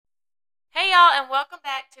Hey y'all, and welcome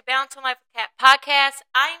back to Balance on Life with Kat podcast.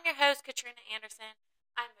 I am your host, Katrina Anderson.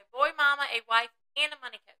 I'm a boy mama, a wife, and a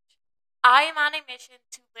money coach. I am on a mission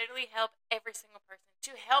to literally help every single person,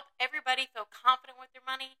 to help everybody feel confident with their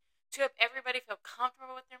money, to help everybody feel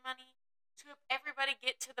comfortable with their money, to help everybody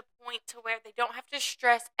get to the point to where they don't have to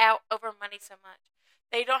stress out over money so much.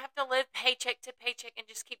 They don't have to live paycheck to paycheck and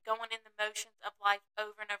just keep going in the motions of life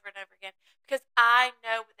over and over and over again. Because I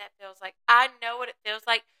know what that feels like. I know what it feels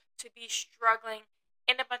like to be struggling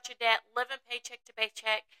in a bunch of debt, living paycheck to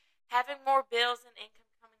paycheck, having more bills and income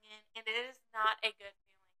coming in, and it is not a good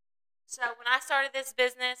feeling. So when I started this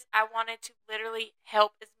business, I wanted to literally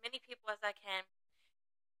help as many people as I can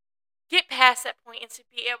get past that point and to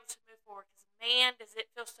be able to move forward. Because man, does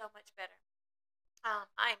it feel so much better.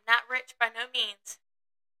 I am not rich by no means,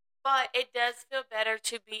 but it does feel better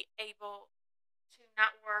to be able to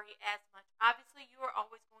not worry as much. Obviously, you are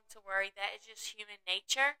always going to worry. That is just human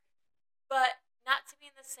nature, but not to be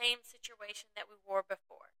in the same situation that we were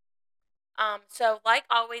before. So like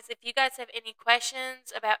always, if you guys have any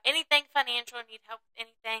questions about anything financial, need help with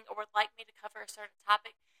anything, or would like me to cover a certain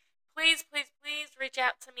topic, please, please, please reach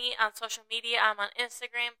out to me on social media. I'm on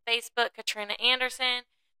Instagram, Facebook, Katrina Anderson,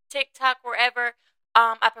 TikTok, wherever.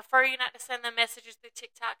 I prefer you not to send them messages through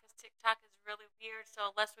TikTok because TikTok is really weird.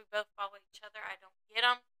 So unless we both follow each other, I don't get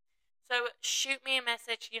them. So shoot me a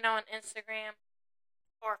message, on Instagram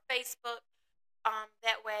or Facebook.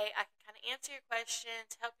 That way I can kind of answer your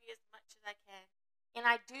questions, help you as much as I can. And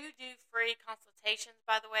I do free consultations,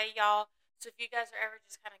 by the way, y'all. So if you guys are ever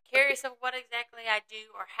just kind of curious of what exactly I do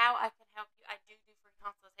or how I can help you, I do free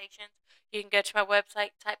consultations. You can go to my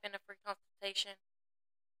website, type in a free consultation,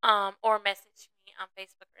 or message me on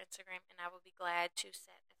Facebook or Instagram, and I will be glad to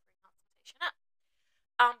set a free consultation up.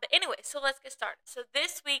 But anyway, so let's get started. So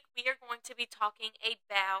this week we are going to be talking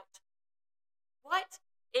about what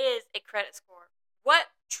is a credit score?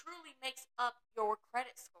 What truly makes up your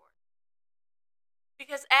credit score?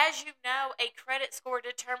 Because as you know, a credit score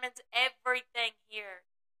determines everything here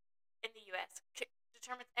in the U.S.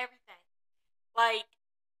 Determines everything. Like,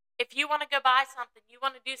 if you want to go buy something, you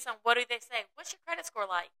want to do something, what do they say? What's your credit score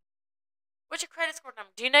like? What's your credit score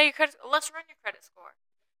number? Do you know your credit score? Let's run your credit score.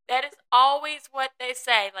 That is always what they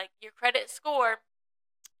say. Like, your credit score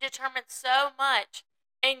determines so much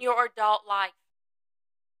in your adult life.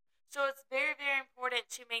 So it's very, very important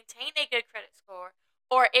to maintain a good credit score,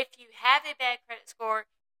 or if you have a bad credit score,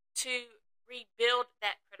 to rebuild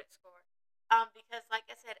that credit score. Because like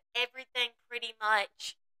I said, everything pretty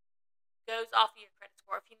much goes off of your credit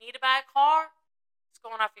score. If you need to buy a car, it's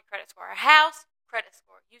going off your credit score. A house, credit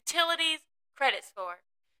score. Utilities, credit score.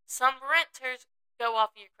 Some renters go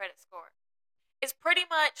off of your credit score. It's pretty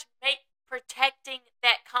much protecting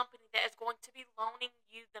that company that is going to be loaning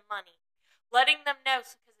you the money. Letting them know,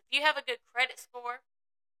 because if you have a good credit score,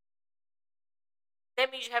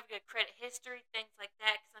 that means you have a good credit history, things like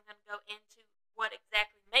that, because I'm going to go into what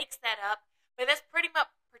exactly makes that up. But that's pretty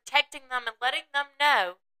much protecting them and letting them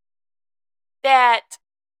know that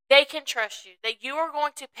they can trust you, that you are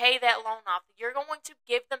going to pay that loan off, that you're going to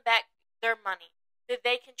give them back their money, that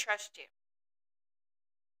they can trust you.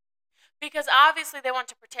 Because obviously they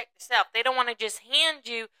want to protect themselves. They don't want to just hand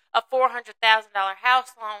you a $400,000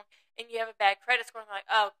 house loan and you have a bad credit score and they're like,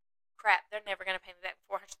 oh, crap, they're never going to pay me back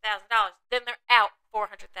 $400,000. Then they're out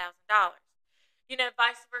 $400,000.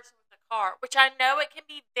 Vice versa with the car, which I know it can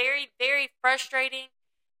be very, very frustrating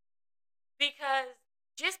because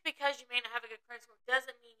just because you may not have a good credit score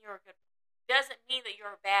doesn't mean you're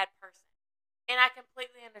a bad person. And I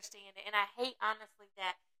completely understand it. And I hate, honestly,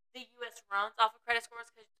 that the U.S. runs off of credit scores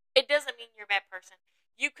because it doesn't mean you're a bad person.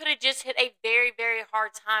 You could have just hit a very, very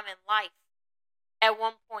hard time in life at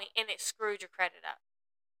one point and it screwed your credit up.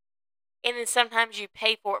 And then sometimes you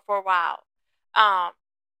pay for it for a while.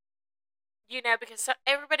 Because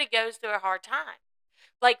everybody goes through a hard time.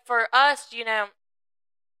 Like for us,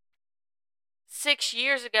 6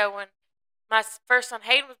 years ago when my first son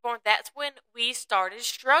Hayden was born, that's when we started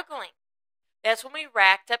struggling. That's when we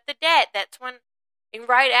racked up the debt. And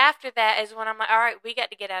right after that is when I'm like, all right, we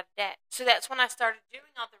got to get out of debt. So that's when I started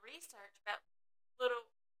doing all the research about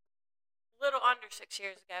little under 6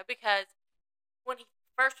 years ago, because when he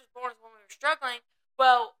first was born is when we were struggling.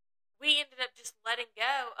 Well, we ended up just letting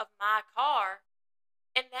go of my car,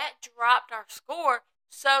 and that dropped our score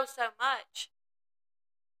so much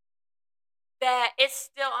that it's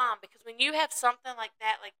still on. Because when you have something like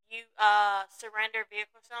that, like you surrender a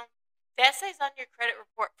vehicle or something, that stays on your credit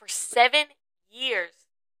report for 7 years.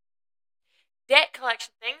 Debt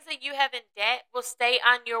collection, things that you have in debt, will stay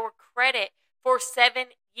on your credit for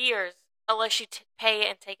 7 years unless you pay it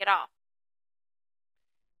and take it off.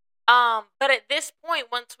 But at this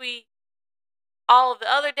point, once all of the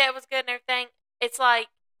other debt was good and everything, it's like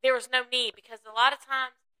there was no need, because a lot of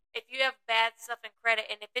times if you have bad stuff in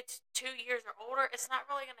credit and if it's 2 years or older, it's not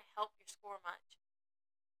really going to help your score much.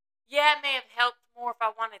 Yeah, it may have helped more if I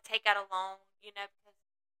wanted to take out a loan, because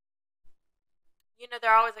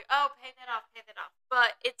they're always like, oh, pay that off, pay that off.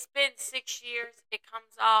 But it's been 6 years. It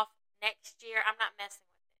comes off next year. I'm not messing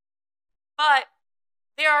with it. But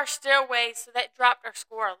there are still ways, so that dropped our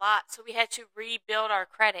score a lot. So we had to rebuild our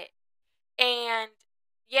credit. And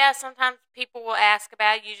yeah, sometimes people will ask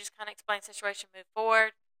about it. You just kind of explain the situation, move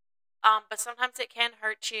forward. But sometimes it can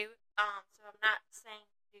hurt you. So I'm not saying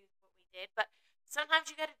do what we did, but sometimes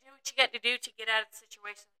you got to do what you got to do to get out of the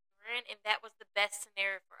situation that you're in, and that was the best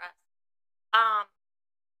scenario for us.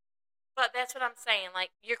 But that's what I'm saying.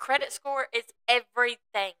 Like, your credit score is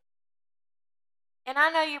everything. And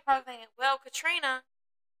I know you're probably thinking, well, Katrina,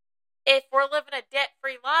 if we're living a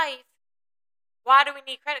debt-free life, why do we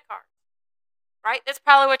need credit cards? Right? That's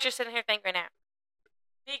probably what you're sitting here thinking right now.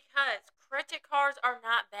 Because credit cards are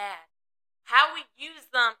not bad. How we use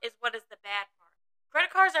them is what is the bad part.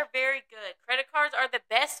 Credit cards are very good. Credit cards are the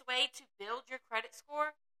best way to build your credit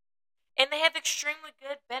score. And they have extremely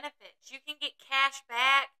good benefits. You can get cash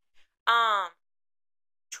back,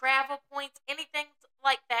 travel points, anything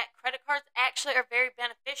like that. Credit cards actually are very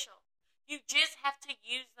beneficial. You just have to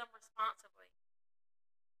use them responsibly.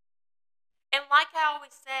 And like I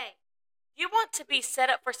always say, you want to be set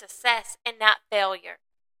up for success and not failure.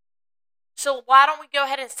 So why don't we go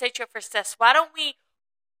ahead and set you up for success? Why don't we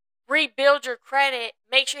rebuild your credit,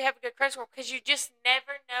 make sure you have a good credit score, because you just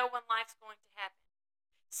never know when life's going to happen.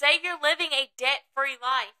 Say you're living a debt-free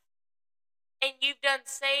life and you've done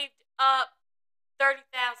saved up $30,000,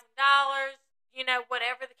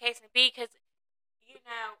 whatever the case may be, because,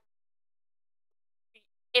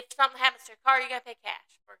 if something happens to your car, you're going to pay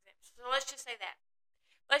cash, for example. So let's just say that.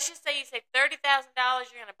 Let's just say you save $30,000,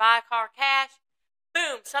 you're going to buy a car cash.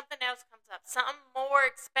 Boom, something else comes up, something more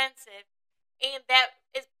expensive, and that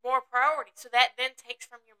is more priority. So that then takes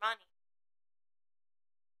from your money.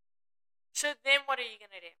 So then what are you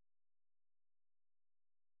going to do?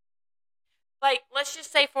 Like, let's just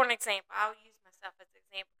say, for an example, I'll use myself as an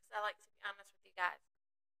example because I like to be honest with you guys.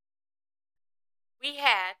 We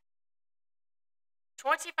had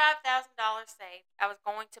 $25,000 saved. I was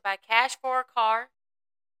going to buy cash for a car.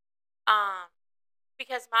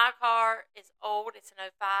 Because my car is old. It's an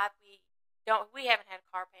 05. We haven't had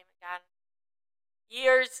a car payment guy in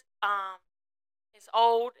years. It's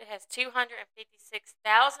old. It has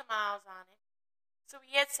 256,000 miles on it. So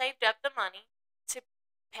we had saved up the money to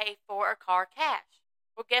pay for a car cash.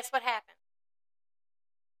 Well, guess what happened?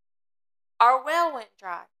 Our well went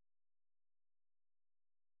dry.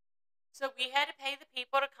 So we had to pay the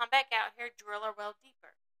people to come back out here, drill our well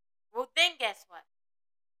deeper. Well, then guess what?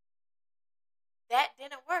 That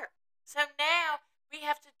didn't work. So now we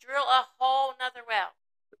have to drill a whole nother well.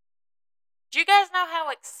 Do you guys know how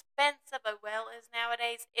expensive a well is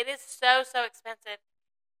nowadays? It is so, so expensive.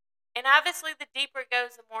 And obviously, the deeper it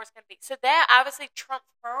goes, the more it's going to be. So that obviously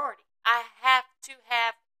trumps priority. I have to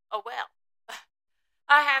have a well.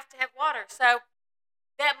 I have to have water. So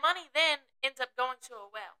that money then ends up going to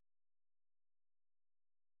a well.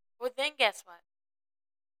 Well, then guess what?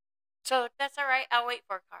 So if that's all right, I'll wait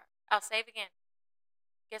for a car. I'll save again.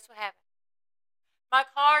 Guess what happened? My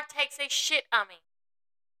car takes a shit on me.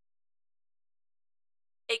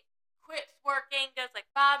 It quits working, goes like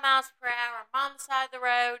 5 miles per hour. I'm on the side of the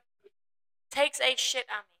road. Takes a shit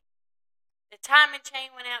on me. The timing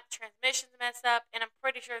chain went out, the transmission's messed up, and I'm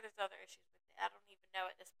pretty sure there's other issues with it. I don't even know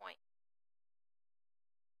at this point.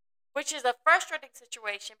 Which is a frustrating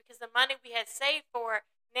situation because the money we had saved for it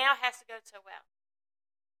now has to go to a well.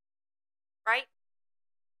 Right?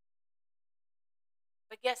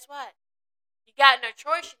 But guess what? You got no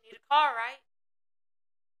choice. You need a car, right?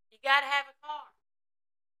 You got to have a car.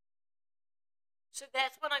 So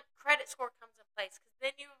that's when a credit score comes in place, because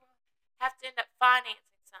then you have to end up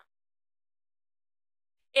financing something.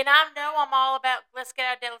 And I know I'm all about let's get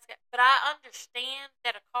out of debt, but I understand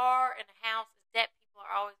that a car and a house is debt people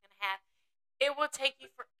are always going to have. It will take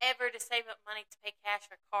you forever to save up money to pay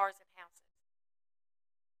cash for cars and houses.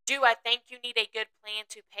 Do I think you need a good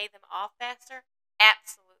plan to pay them off faster?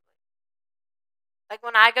 Absolutely. Like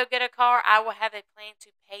when I go get a car, I will have a plan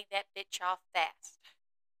to pay that bitch off fast.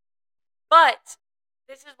 But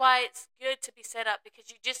this is why it's good to be set up,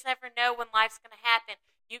 because you just never know when life's going to happen.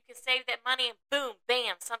 You can save that money and boom,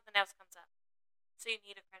 bam, something else comes up. So you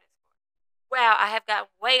need a credit score. Wow, I have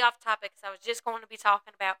gotten way off topic because I was just going to be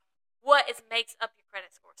talking about what makes up your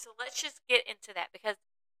credit score. So let's just get into that, because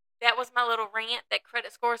that was my little rant that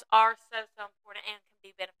credit scores are so, so important and can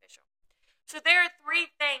be beneficial. So there are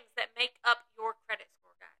 3 things that make up your credit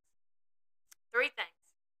score, guys. 3 things.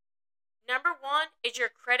 Number 1 is your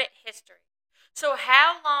credit history. So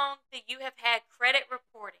how long that you have had credit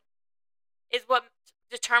reporting is what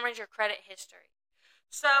determines your credit history.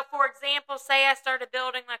 So, for example, say I started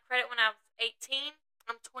building my credit when I was 18.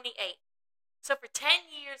 I'm 28. So for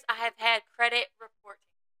 10 years, I have had credit reporting.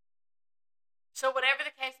 So whatever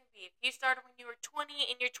the case may be, if you started when you were 20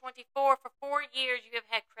 and you're 24, for 4 years, you have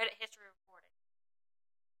had credit history reporting.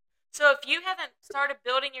 So if you haven't started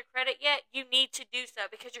building your credit yet, you need to do so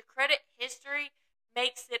because your credit history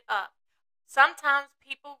makes it up. Sometimes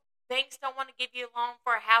banks don't want to give you a loan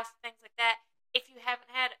for a house, things like that, if you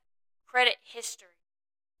haven't had credit history.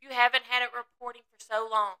 You haven't had it reporting for so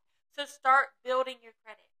long. So start building your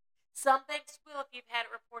credit. Some banks will if you've had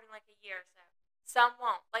it reporting like a year or so. Some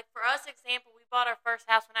won't. Like for us, example, we bought our first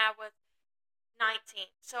house when I was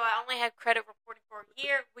 19. So I only had credit reporting for a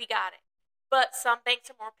year. We got it. But some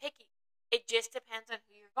banks are more picky. It just depends on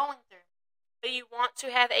who you're going through. But you want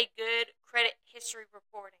to have a good credit history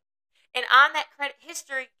reporting. And on that credit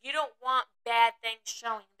history, you don't want bad things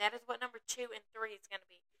showing. That is what number 2 and 3 is going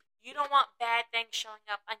to be. You don't want bad things showing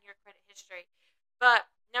up on your credit history.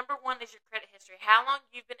 But number 1 is your credit history. How long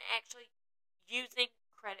you've been actually using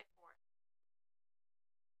credit for.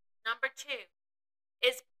 Number 2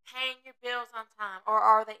 is paying your bills on time, or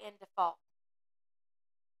are they in default?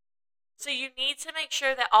 So you need to make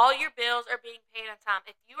sure that all your bills are being paid on time.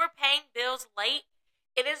 If you are paying bills late,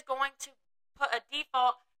 it is going to put a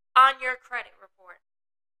default on your credit report.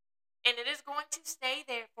 And it is going to stay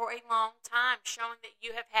there for a long time, showing that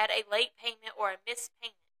you have had a late payment or a missed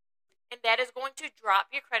payment. And that is going to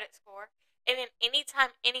drop your credit score. And then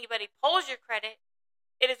anytime anybody pulls your credit,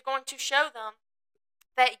 it is going to show them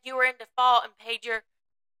that you were in default and paid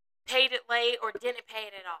it late or didn't pay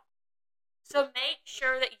it at all. So make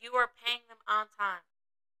sure that you are paying them on time.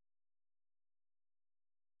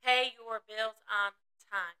 Pay your bills on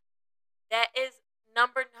time. That is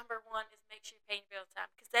number 1 is make sure you're paying your bills on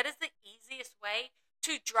time. Because that is the easiest way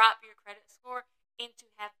to drop your credit score and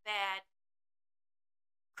to have bad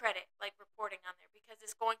credit, like reporting on there. Because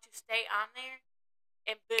it's going to stay on there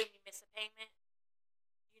and boom, you miss a payment.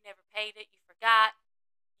 You never paid it. You forgot.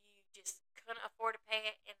 You just couldn't afford to pay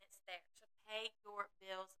it and it's there. So pay your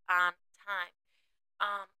bills on time.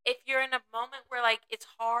 If you're in a moment where like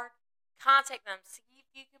it's hard, contact them. See if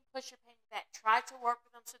you can push your payment back. Try to work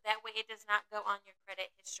with them so that way it does not go on your credit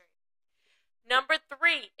history. Number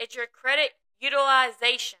 3 is your credit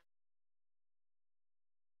utilization.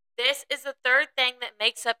 This is the 3rd thing that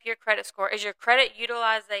makes up your credit score is your credit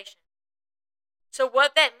utilization. So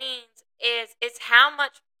what that means is it's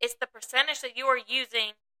the percentage that you are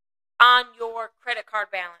using on your credit card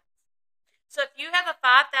balance. So if you have a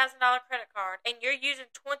 $5,000 credit card and you're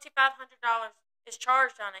using $2,500 is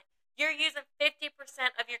charged on it, you're using 50%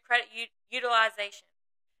 of your credit utilization.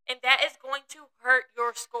 And that is going to hurt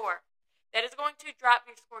your score. That is going to drop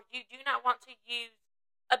your score. You do not want to use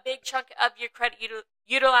a big chunk of your credit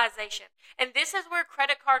utilization. And this is where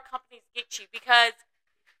credit card companies get you because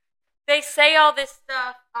they say all this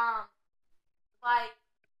stuff like,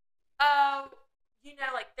 oh,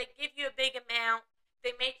 like they give you a big amount.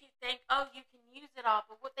 They make you think, oh, you can use it all.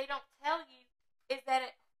 But what they don't tell you is that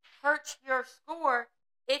it hurts your score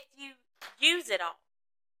if you use it all.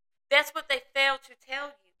 That's what they fail to tell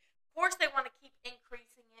you. Of course, they want to keep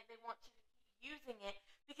increasing it. They want you to keep using it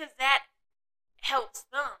because that helps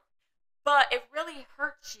them. But it really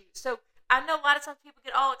hurts you. So I know a lot of times people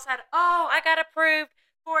get all excited. Oh, I got approved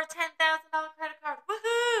for a $10,000 credit card.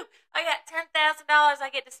 Woohoo! I got $10,000 I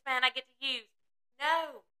get to spend, I get to use.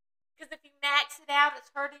 No. Because if you max it out, it's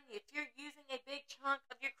hurting you. If you're using a big chunk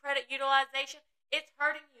of your credit utilization, it's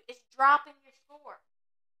hurting you. It's dropping your score.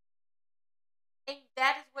 And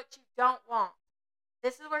that is what you don't want.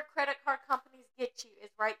 This is where credit card companies get you, is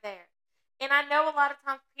right there. And I know a lot of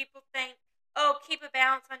times people think, oh, keep a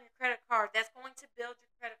balance on your credit card. That's going to build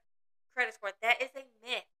your credit score. That is a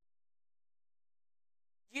myth.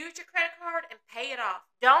 Use your credit card and pay it off.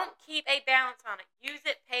 Don't keep a balance on it. Use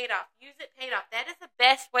it, pay it off. Use it, pay it off. That is the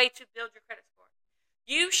best way to build your credit score.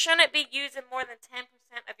 You shouldn't be using more than 10%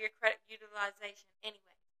 of your credit utilization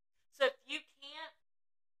anyway. So if you can't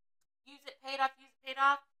use it, pay it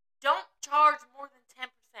off, don't charge more than 10%.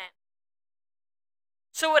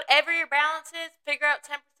 So whatever your balance is, figure out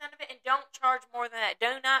 10% of it and don't charge more than that.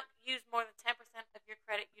 Do not use more than 10% of your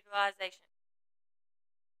credit utilization.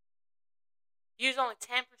 Use only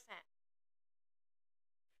 10%.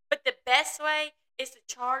 But the best way is to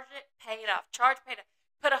charge it, pay it off. Pay it off.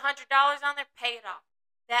 Put $100 on there, pay it off.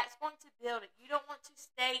 That's going to build it. You don't want to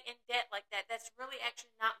stay in debt like that. That's really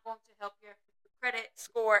actually not going to help your credit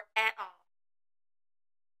score at all.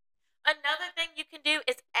 Another thing you can do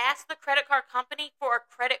is ask the credit card company for a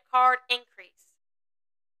credit card increase.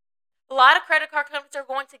 A lot of credit card companies are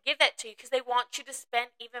going to give that to you because they want you to spend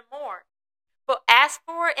even more. But ask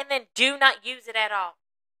for it and then do not use it at all.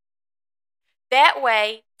 That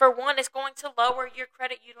way, for one, it's going to lower your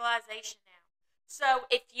credit utilization now. So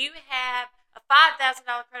if you have a $5,000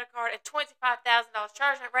 credit card and $25,000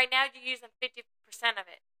 charge on it, right now you're using 50%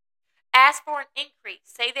 of it. Ask for an increase.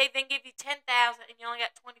 Say they then give you $10,000 and you only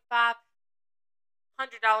got $2,500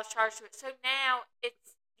 charged to it. So now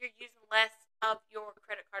you're using less of your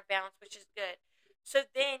credit card balance, which is good. So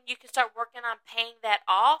then you can start working on paying that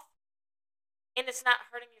off, and it's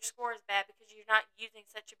not hurting your score as bad because you're not using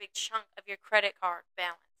such a big chunk of your credit card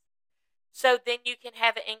balance. So then you can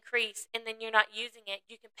have an increase, and then you're not using it.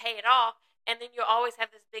 You can pay it off, and then you'll always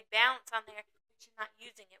have this big balance on there, but you're not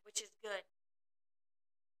using it, which is good.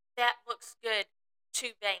 That looks good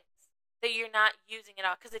to banks, that you're not using it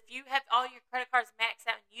all. Because if you have all your credit cards maxed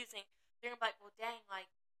out and using, they're going to be like, well, dang,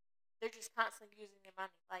 like, they're just constantly using their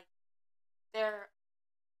money. Like, they're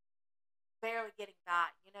barely getting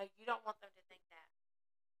by. You know, you don't want them to think that.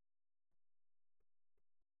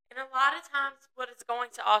 And a lot of times what is going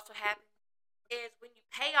to also happen is when you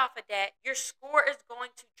pay off a debt, your score is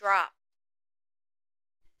going to drop.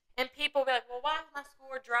 And people will be like, well, why is my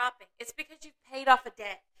score dropping? It's because you've paid off a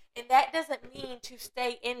debt. And that doesn't mean to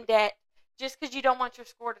stay in debt just because you don't want your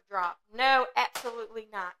score to drop. No,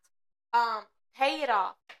 absolutely not. Pay it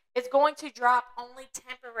off. It's going to drop only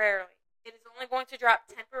temporarily. It is only going to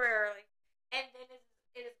drop temporarily. And then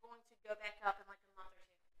it is going to go back up in like a month or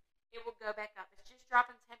two. It will go back up. It's just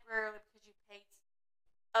dropping temporarily because you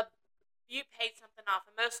paid something off.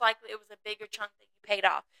 And most likely it was a bigger chunk that you paid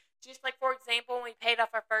off. Just like, for example, when we paid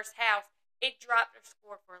off our first house, it dropped our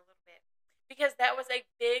score for a little bit. Because that was a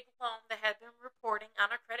big loan that had been reporting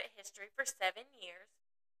on our credit history for 7 years.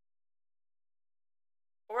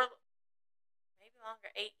 Or maybe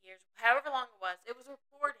longer, 8 years. However long it was. It was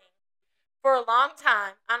reporting for a long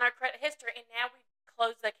time on our credit history. And now we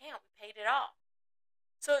closed the account. We paid it off.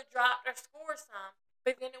 So it dropped our score some.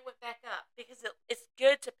 But then it went back up. Because it's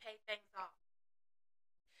good to pay things off.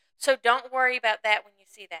 So don't worry about that when you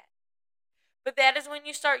see that. But that is when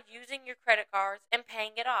you start using your credit cards and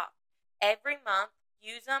paying it off. Every month,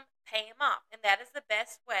 use them, pay them off. And that is the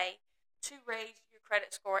best way to raise your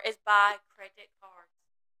credit score is by credit cards.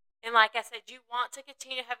 And like I said, you want to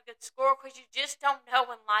continue to have a good score because you just don't know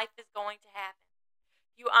when life is going to happen.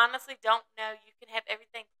 You honestly don't know. You can have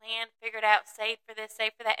everything planned, figured out, saved for this,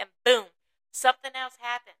 saved for that, and boom, something else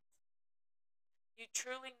happens. You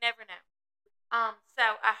truly never know.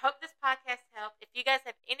 So I hope this podcast helped. If you guys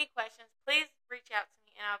have any questions, please reach out to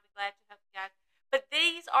me and I'll be glad to help you guys. But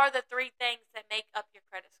these are the 3 things that make up your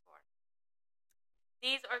credit score.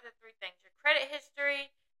 These are the 3 things. Your credit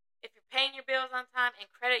history, if you're paying your bills on time,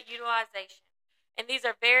 and credit utilization. And these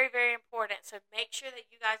are very, very important. So make sure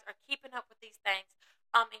that you guys are keeping up with these things.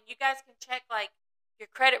 And you guys can check like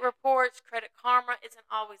your credit reports. Credit Karma isn't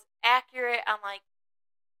always accurate on like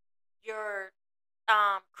your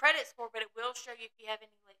credit score, but it will show you if you have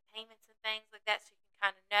any late payments and things like that, so you can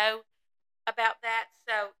kind of know about that.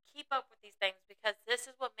 So keep up with these things because this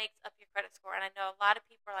is what makes up your credit score. And I know a lot of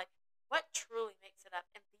people are like, what truly makes it up?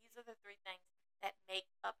 And these are the 3 things that make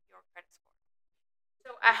up your credit score.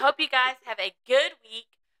 So I hope you guys have a good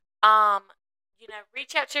week.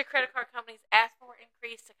 Reach out to your credit card companies, ask for an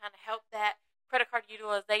increase to kind of help that credit card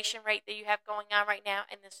utilization rate that you have going on right now,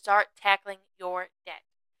 and then start tackling your debt.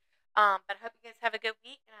 But I hope you guys have a good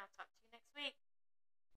week, and I'll talk to you next week.